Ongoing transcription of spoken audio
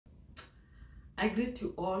I greet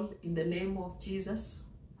you all in the name of Jesus.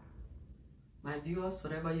 My viewers,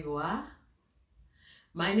 wherever you are.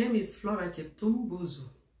 My name is Flora Cheptum Buzu.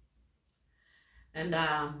 And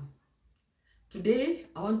today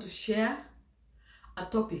I want to share a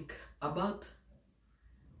topic about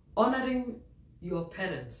honoring your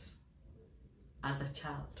parents as a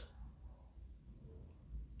child.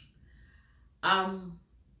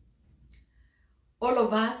 All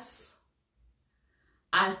of us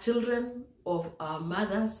are children of our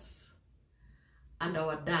mothers and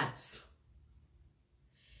our dads.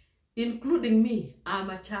 Including me, I'm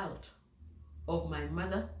a child of my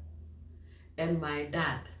mother and my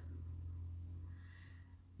dad.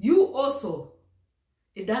 You also,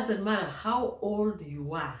 it doesn't matter how old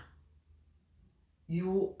you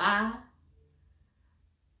are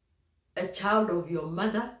a child of your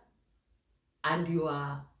mother and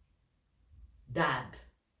your dad,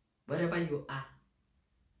 wherever you are.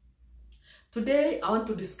 Today, I want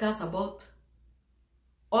to discuss about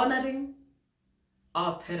honoring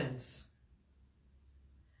our parents.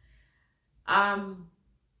 There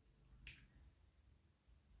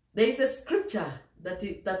is a scripture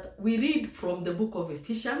that we read from the book of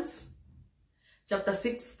Ephesians, chapter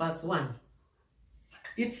 6, verse 1.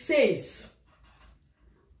 It says,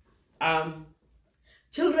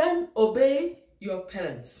 children, obey your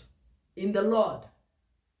parents in the Lord,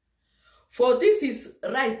 for this is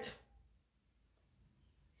right.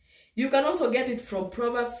 You can also get it from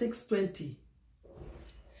Proverbs 6:20.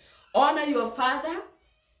 Honor your father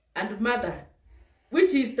and mother,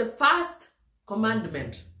 which is the first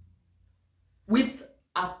commandment, with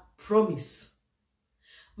a promise.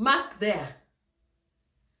 Mark there,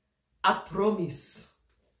 a promise.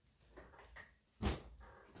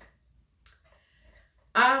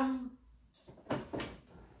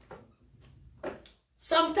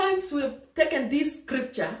 Sometimes we've taken this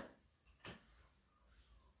scripture,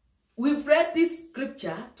 we've read this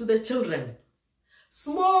scripture to the children,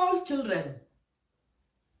 small children.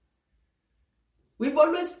 We've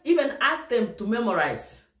always even asked them to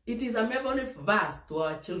memorize. It is a memory verse to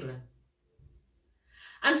our children.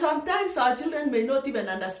 And sometimes our children may not even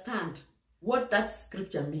understand what that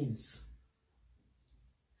scripture means.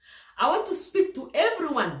 I want to speak to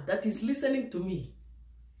everyone that is listening to me.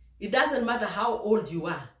 It doesn't matter how old you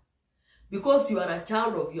are, because you are a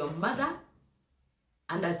child of your mother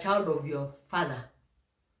and a child of your father.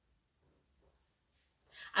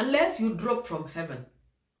 Unless you drop from heaven.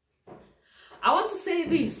 I want to say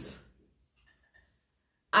this.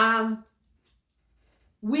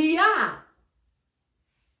 We are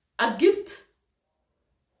a gift.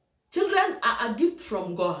 Children are a gift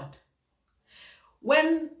from God.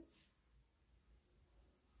 When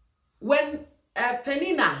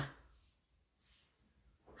Penina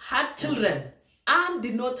had children, Anne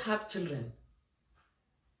did not have children.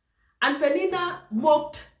 And Penina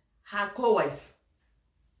mocked her co-wife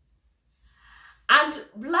and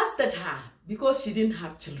blasted her because she didn't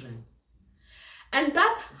have children. And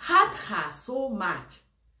that hurt her so much.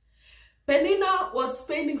 Penina was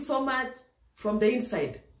paining so much from the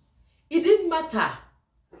inside. It didn't matter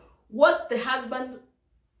what the husband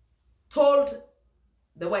told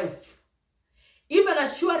the wife, even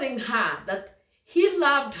assuring her that he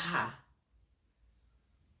loved her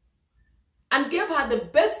and gave her the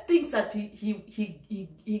best things that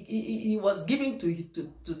he was giving to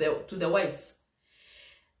the wives.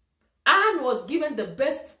 Anne was given the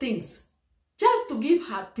best things just to give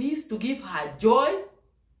her peace, to give her joy.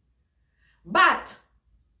 But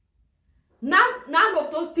none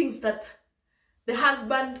of those things that the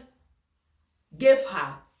husband gave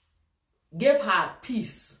her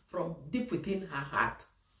peace from deep within her heart.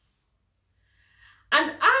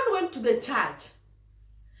 And Anne went to the church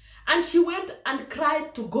and she went and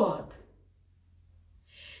cried to God.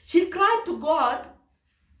 She cried to God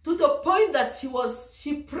to the point that she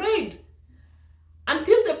prayed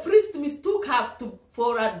until the priest mistook her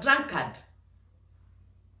for a drunkard.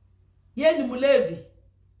 Yeni mulevi.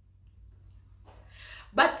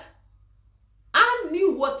 But Anne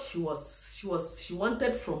knew what she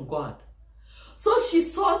wanted from God. So she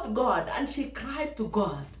sought God and she cried to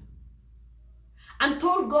God and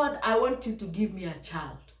told God, I want you to give me a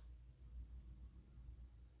child.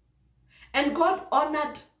 And God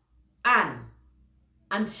honored Anne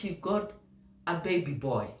and she got a baby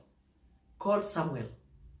boy called Samuel.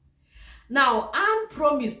 Now, Anne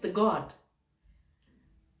promised God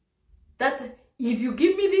that if you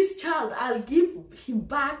give me this child, I'll give him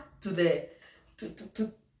back to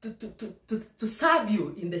serve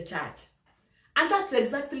you in the church. And that's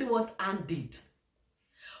exactly what Anne did.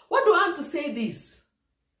 What do I want to say this?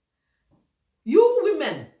 You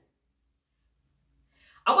women,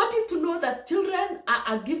 know that children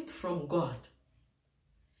are a gift from God.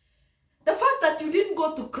 The fact that you didn't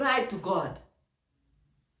go to cry to God.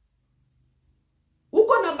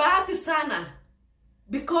 Uko na bahati sana,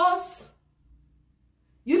 because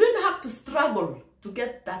you didn't have to struggle to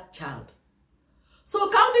get that child.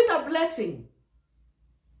 So count it a blessing.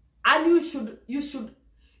 And you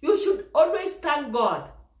should always thank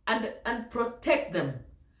God and protect them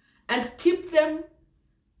and keep them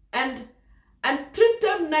and treat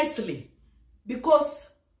them nicely,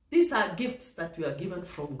 because these are gifts that we are given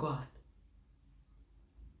from God.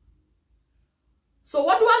 So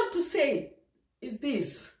what I want to say is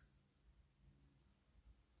this: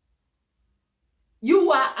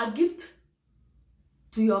 you are a gift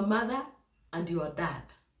to your mother and your dad.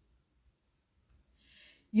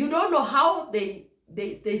 You don't know how they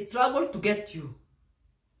struggle to get you.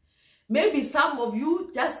 Maybe some of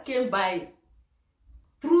you just came by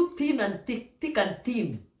through thin and thick and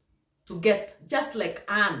thin to get, just like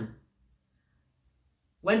Anne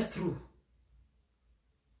went through.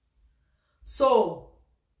 So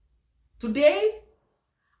today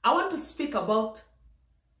I want to speak about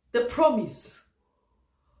the promise,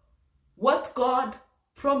 what God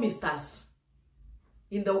promised us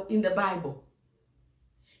in the Bible.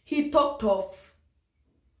 He talked of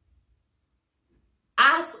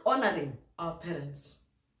us honoring our parents.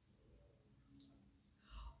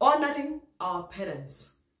 Honoring our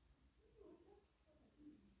parents.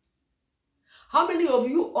 How many of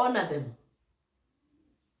you honor them?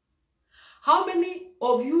 How many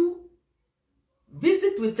of you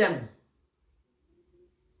visit with them?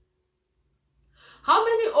 How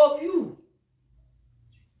many of you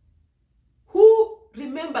who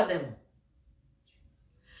remember them?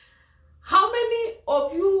 How many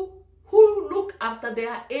of you who look after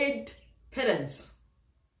their aged parents?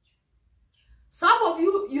 Some of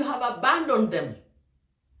you, you have abandoned them.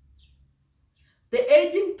 The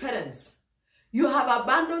aging parents, you have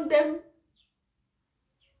abandoned them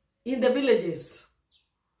in the villages.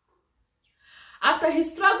 After he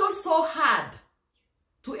struggled so hard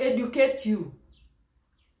to educate you,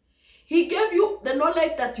 he gave you the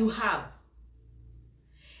knowledge that you have.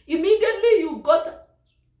 Immediately you got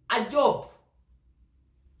a job.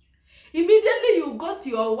 Immediately you got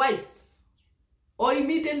your wife, or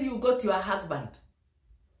immediately you got your husband.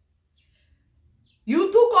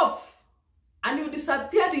 You took off and you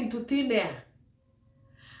disappeared into thin air,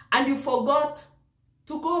 and you forgot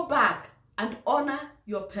to go back and honor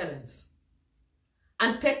your parents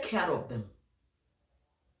and take care of them.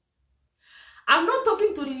 I'm not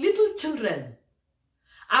talking to little children.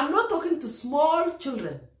 I'm not talking to small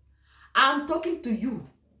children. I'm talking to you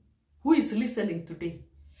who is listening today.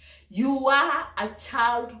 You are a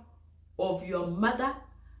child of your mother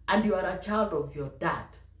and you are a child of your dad.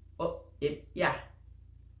 Oh, yeah.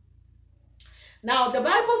 Now, the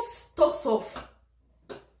Bible talks of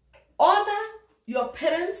honor your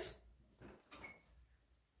parents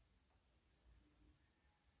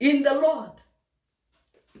in the Lord,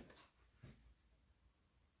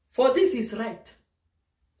 for this is right.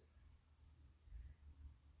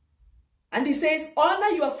 And he says,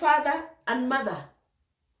 honor your father and mother,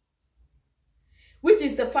 which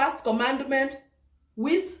is the first commandment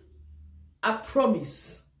with a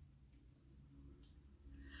promise.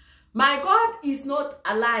 My God is not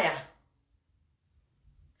a liar.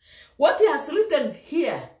 What he has written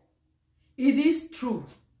here, it is true.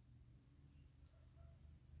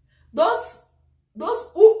 Those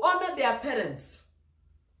who honor their parents,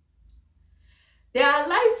 their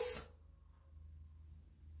lives,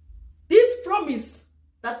 this promise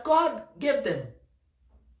that God gave them,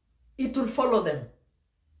 it will follow them.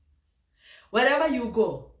 Wherever you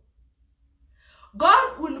go,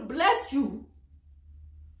 God will bless you.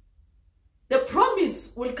 The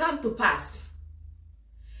promise will come to pass.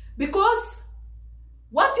 Because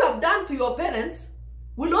what you have done to your parents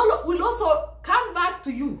will also come back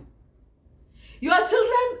to you. Your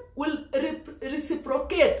children will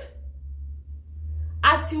reciprocate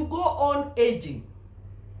as you go on aging.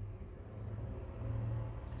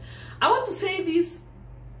 I want to say this.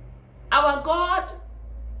 Our God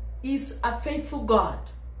is a faithful God.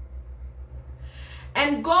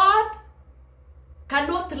 And God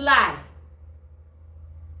cannot lie.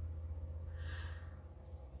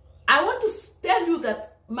 I want to tell you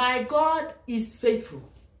that my God is faithful.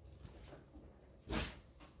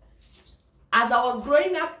 As I was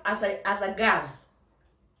growing up as a girl,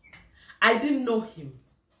 I didn't know him.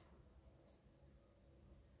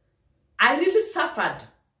 I really suffered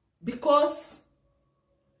because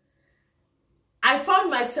I found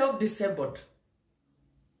myself disabled.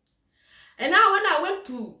 And now when I went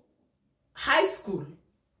to high school,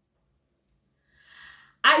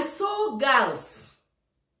 I saw girls,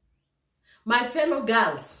 my fellow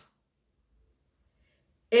girls,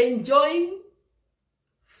 enjoying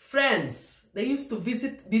friends. They used to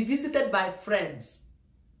be visited by friends.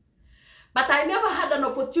 But I never had an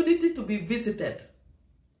opportunity to be visited.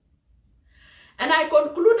 And I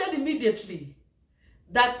concluded immediately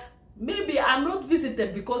that maybe I'm not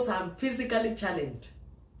visited because I'm physically challenged.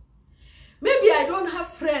 Maybe I don't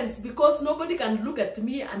have friends because nobody can look at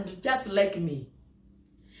me and just like me.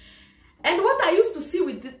 And what I used to see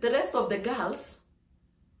with the rest of the girls,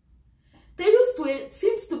 they used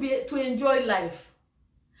to enjoy life.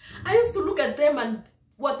 I used to look at them, and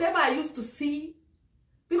whatever I used to see,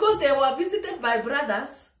 because they were visited by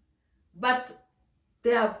brothers, but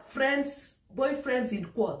they are friends, boyfriends in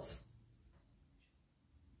quotes.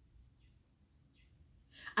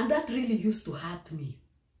 And that really used to hurt me.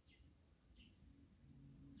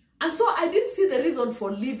 And so I didn't see the reason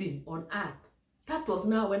for living on earth. That was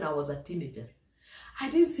now when I was a teenager. I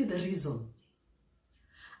didn't see the reason.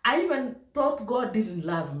 I even thought God didn't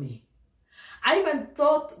love me. I even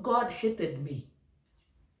thought God hated me.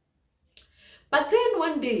 But then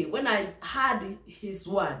one day, when I heard his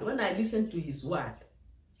word, when I listened to his word,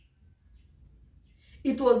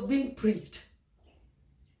 it was being preached.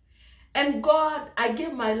 And I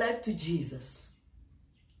gave my life to Jesus.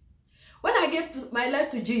 When I gave my life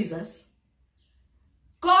to Jesus,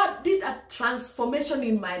 God did a transformation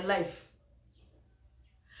in my life.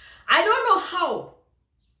 I don't know how,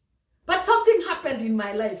 but something happened in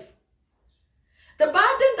my life. The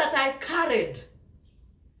burden that I carried,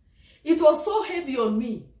 it was so heavy on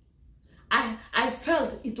me. I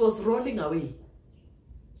felt it was rolling away.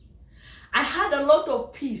 I had a lot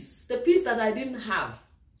of peace, the peace that I didn't have.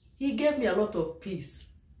 He gave me a lot of peace.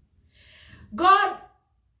 God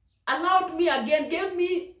allowed me again,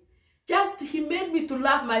 he made me to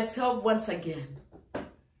love myself once again.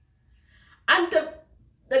 And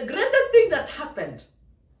the greatest thing that happened,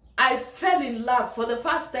 I fell in love for the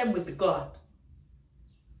first time with God.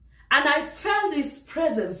 And I felt his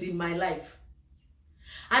presence in my life.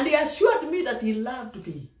 And he assured me that he loved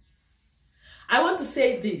me. I want to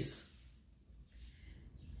say this.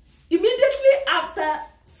 Immediately after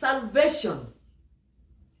salvation,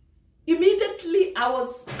 immediately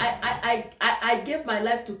I gave my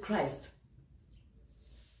life to Christ.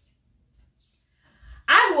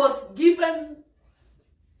 I was given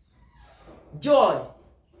joy.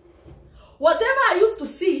 Whatever I used to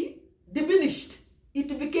see diminished.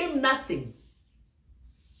 It became nothing.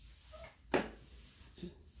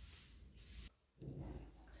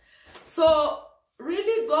 So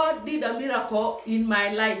really God did a miracle in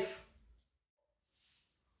my life.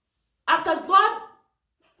 After God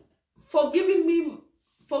forgiving me,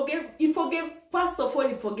 first of all,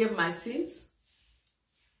 he forgave my sins.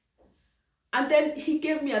 And then he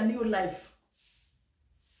gave me a new life.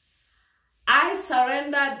 I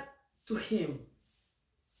surrendered to him.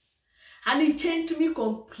 And he changed me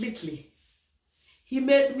completely. He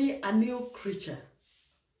made me a new creature.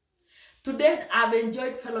 Today, I've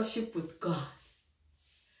enjoyed fellowship with God.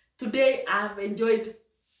 Today, I've enjoyed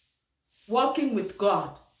walking with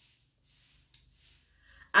God.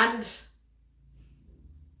 And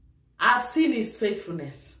I've seen his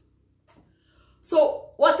faithfulness.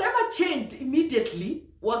 So, whatever changed immediately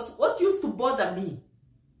was what used to bother me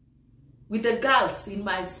with the girls in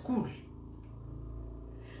my school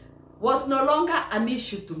was no longer an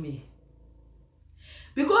issue to me.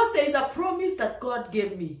 Because there is a promise that God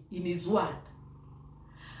gave me in his word.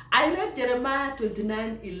 I read Jeremiah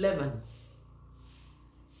 29:11.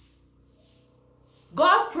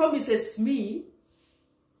 God promises me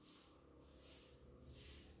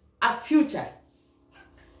a future.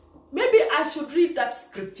 Maybe I should read that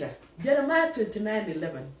scripture. Jeremiah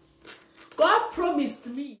 29:11. God promised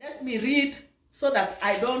me. Let me read so that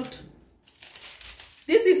I don't.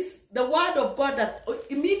 This is the word of God that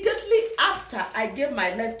immediately after I gave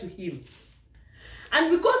my life to him. And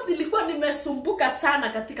because nilikuwa nimesumbuka sana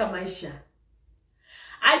katika maisha,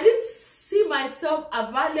 I didn't see myself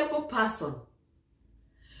a valuable person.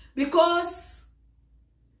 Because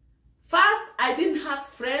first, I didn't have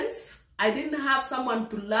friends. I didn't have someone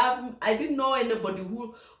to love. I didn't know anybody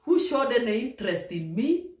who showed any interest in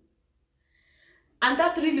me. And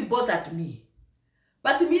that really bothered me.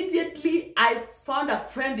 But immediately, I found a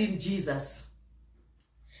friend in Jesus.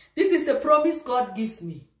 This is the promise God gives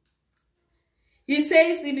me. He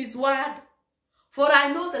says in his word, "For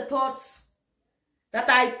I know the thoughts that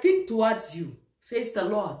I think towards you," says the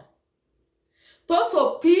Lord. "Thoughts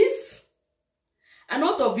of peace and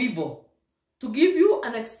not of evil, to give you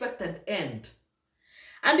an expected end."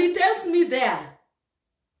 And he tells me there,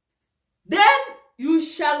 "Then you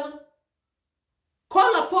shall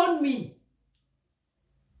call upon me,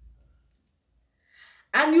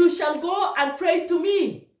 and you shall go and pray to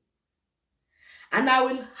me, and I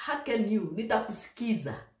will hearken you.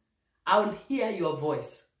 Nitakusikiza. I will hear your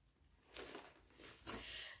voice.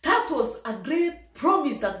 That was a great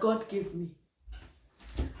promise that God gave me.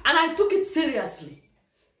 And I took it seriously.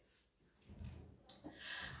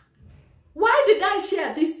 Why did I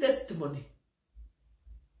share this testimony?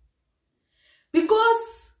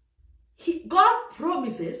 Because God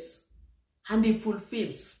promises and He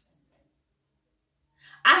fulfills.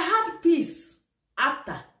 I had peace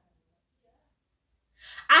after.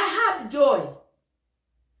 I had joy.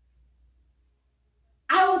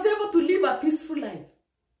 I was able to live a peaceful life.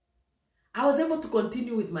 I was able to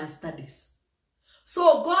continue with my studies.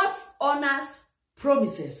 So God honors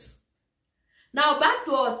promises. Now back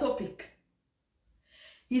to our topic.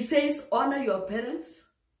 He says, honor your parents,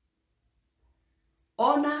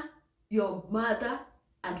 honor your mother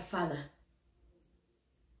and father.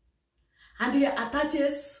 And He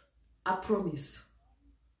attaches a promise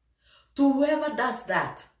to whoever does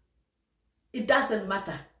that. It doesn't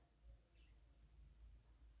matter.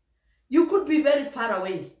 You could be very far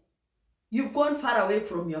away. You've gone far away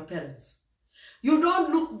from your parents. You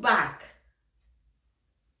don't look back.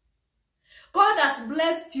 God has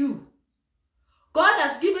blessed you. God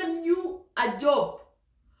has given you a job.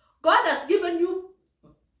 God has given you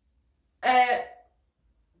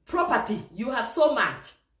property. You have so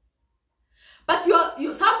much. But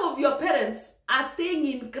some of your parents are staying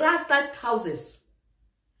in grass-thatched houses.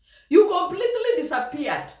 You completely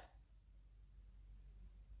disappeared.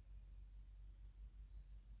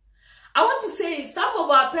 I want to say some of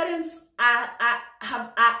our parents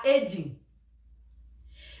are aging.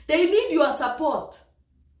 They need your support.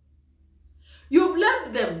 You've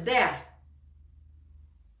left them there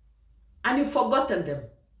and you've forgotten them.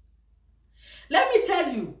 Let me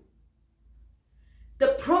tell you,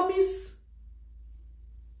 the promise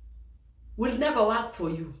will never work for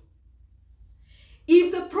you.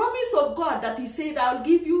 If the promise of God that He said, I'll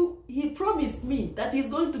give you, He promised me that He's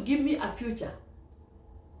going to give me a future.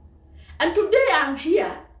 And today I'm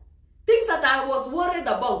here, things that I was worried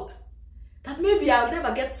about, that maybe I'll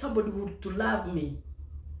never get somebody to love me.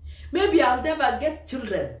 Maybe I'll never get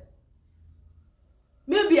children.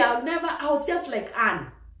 Maybe I was just like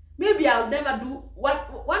Anne. Maybe I'll never do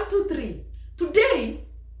 1, 2, 3. Today,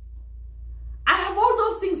 I have all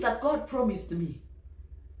those things that God promised me.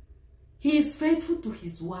 He is faithful to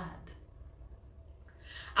His word.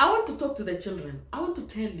 I want to talk to the children. I want to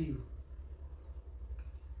tell you,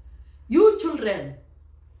 you children,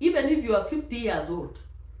 even if you are 50 years old,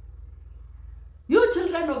 you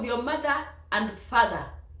children of your mother and father,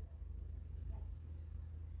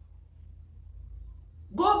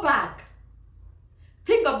 go back.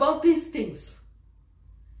 Think about these things.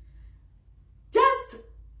 Just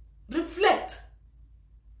reflect.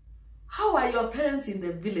 How are your parents in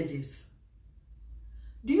the villages?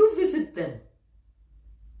 Do you visit them?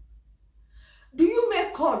 Do you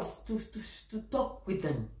make calls to talk with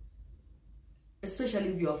them? Especially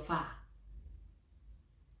if you're far.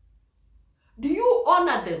 Do you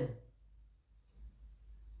honor them?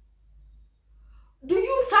 Do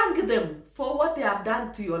you thank them for what they have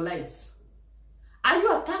done to your lives? Are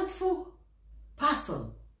you a thankful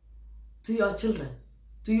person to your children,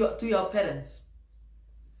 to your parents?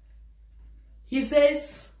 He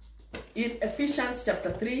says in Ephesians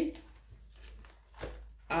chapter 3,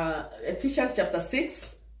 Ephesians chapter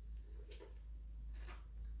 6,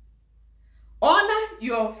 honor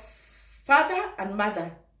your father and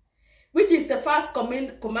mother, which is the first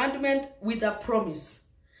commandment with a promise.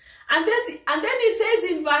 And then he says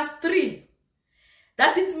in verse 3,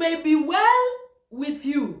 that it may be well with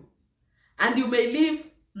you, and you may live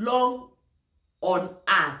long on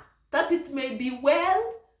earth. That it may be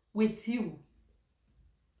well with you,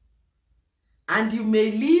 and you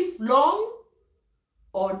may live long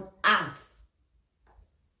on earth.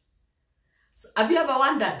 So have you ever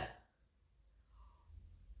wondered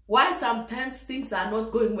why sometimes things are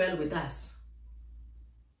not going well with us?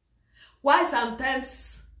 Why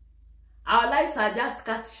sometimes our lives are just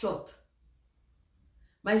cut short?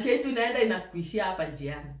 Maisha yetu inaenda inakuishia hapa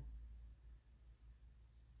njiani.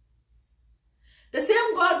 The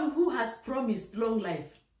same God who has promised long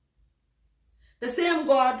life, the same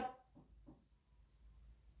God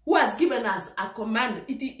who has given us a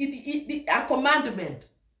commandment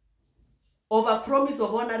of a promise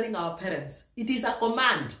of honoring our parents. It is a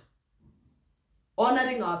command,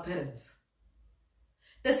 honoring our parents.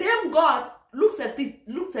 The same God looks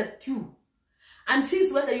at you and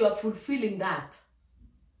sees whether you are fulfilling that.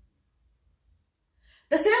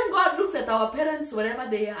 The same God looks at our parents wherever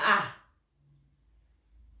they are.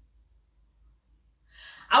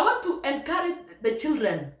 I want to encourage the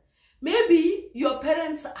children. Maybe your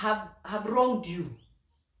parents have wronged you.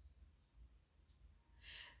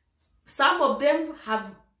 Some of them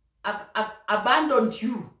have abandoned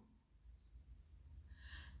you.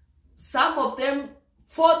 Some of them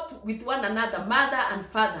fought with one another, mother and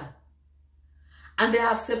father. And they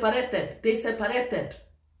have separated. They separated.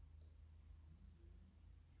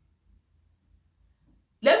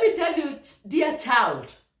 Let me tell you, dear child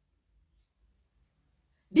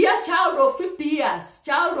of 50 years,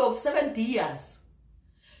 child of 70 years,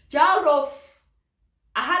 child of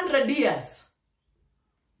 100 years,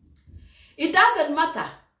 it doesn't matter.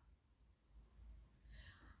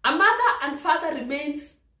 A mother and father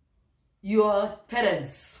remains your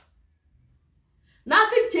parents.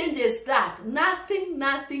 Nothing changes that.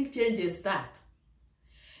 Nothing changes that.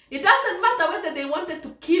 It doesn't matter whether they wanted to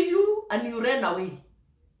kill you and you ran away.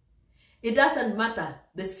 It doesn't matter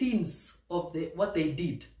the sins of what they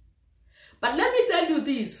did. But let me tell you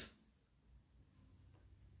this.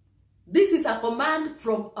 This is a command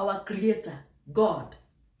from our Creator, God.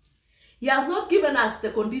 He has not given us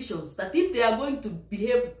the conditions that if they are going to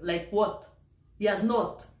behave like what? He has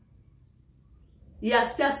not. He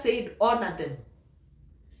has just said, honor them.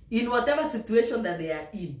 In whatever situation that they are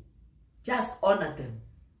in, just honor them.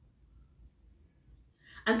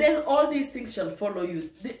 And then all these things shall follow you.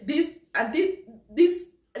 This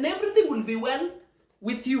and everything will be well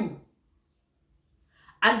with you.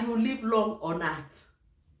 And you will live long on earth.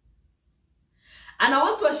 And I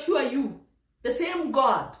want to assure you, the same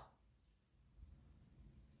God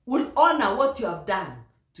will honor what you have done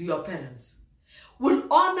to your parents. Will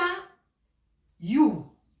honor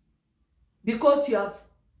you because you have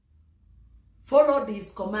followed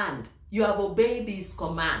his command. You have obeyed his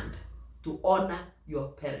command to honor your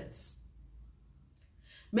parents.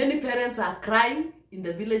 Many parents are crying in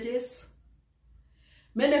the villages.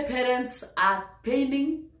 Many parents are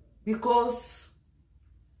paining because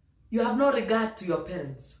you have no regard to your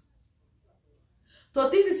parents. So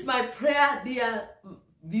this is my prayer, dear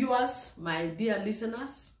viewers, my dear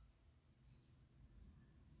listeners.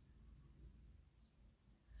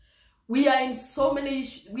 We are in so many,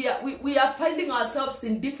 we are finding ourselves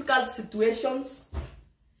in difficult situations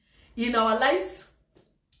in our lives.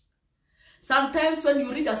 Sometimes when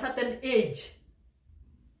you reach a certain age,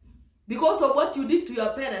 because of what you did to your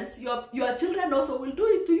parents, your children also will do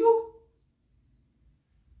it to you.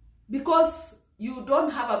 Because you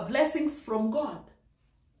don't have a blessings from God.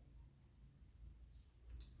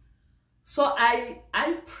 So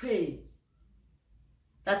I pray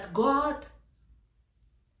that God,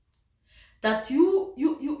 that you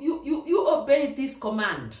obey this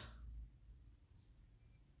command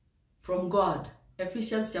from God.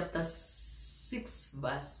 Ephesians chapter 6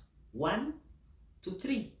 verse 1 to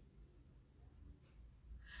 3.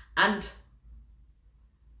 And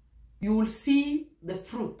you will see the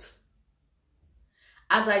fruit.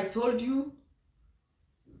 As I told you,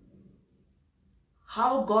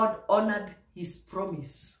 how God honored his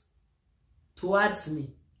promise towards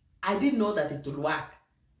me. I didn't know that it would work,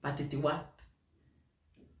 but it worked.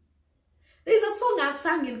 There's a song I've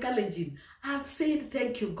sung in Kalenjin. I've said,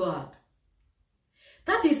 thank you, God.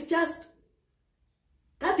 That is just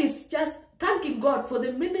thanking God for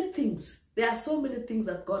the many things. There are so many things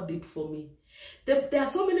that God did for me. There are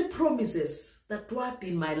so many promises that worked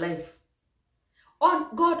in my life.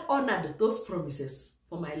 God honored those promises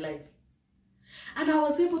for my life. And I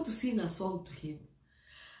was able to sing a song to him.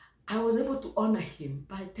 I was able to honor him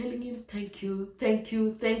by telling him, thank you, thank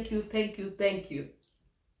you, thank you, thank you, thank you.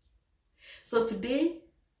 So today,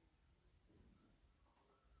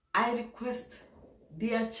 I request,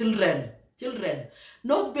 dear children,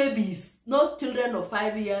 not babies, not children of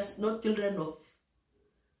 5 years, not children of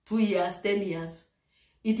 2 years, 10 years.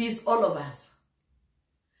 It is all of us.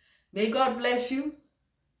 May God bless you.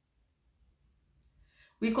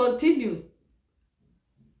 We continue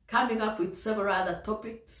coming up with several other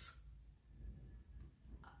topics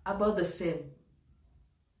about the same.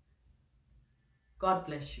 God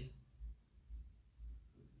bless you.